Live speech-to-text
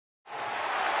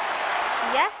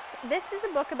Yes, this is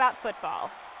a book about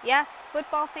football. Yes,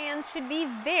 football fans should be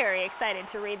very excited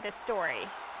to read this story.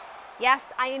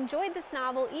 Yes, I enjoyed this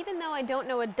novel even though I don't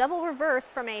know a double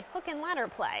reverse from a hook and ladder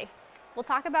play. We'll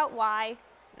talk about why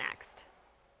next.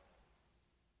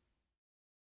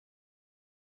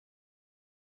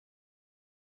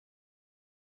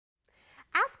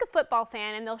 Ask a football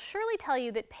fan and they'll surely tell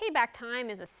you that Payback Time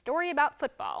is a story about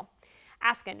football.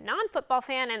 Ask a non-football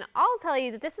fan and I'll tell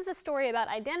you that this is a story about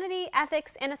identity,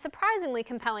 ethics, and a surprisingly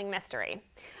compelling mystery.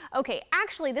 Okay,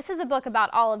 actually this is a book about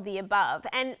all of the above,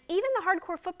 and even the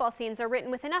hardcore football scenes are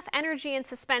written with enough energy and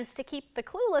suspense to keep the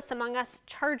clueless among us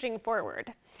charging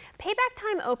forward. Payback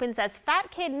Time opens as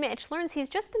fat kid Mitch learns he's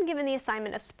just been given the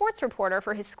assignment of sports reporter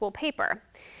for his school paper.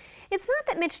 It's not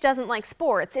that Mitch doesn't like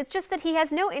sports, it's just that he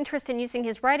has no interest in using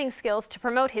his writing skills to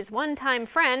promote his one-time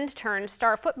friend turned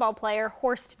star football player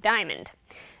Horst Diamond.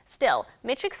 Still,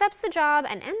 Mitch accepts the job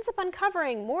and ends up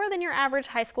uncovering more than your average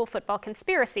high school football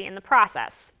conspiracy in the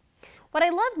process. What I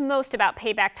loved most about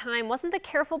Payback Time wasn't the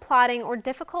careful plotting or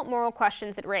difficult moral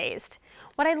questions it raised.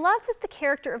 What I loved was the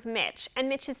character of Mitch, and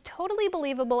Mitch's totally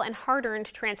believable and hard-earned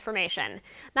transformation.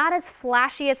 Not as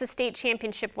flashy as a state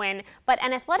championship win, but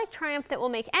an athletic triumph that will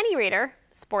make any reader,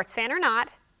 sports fan or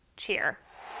not, cheer.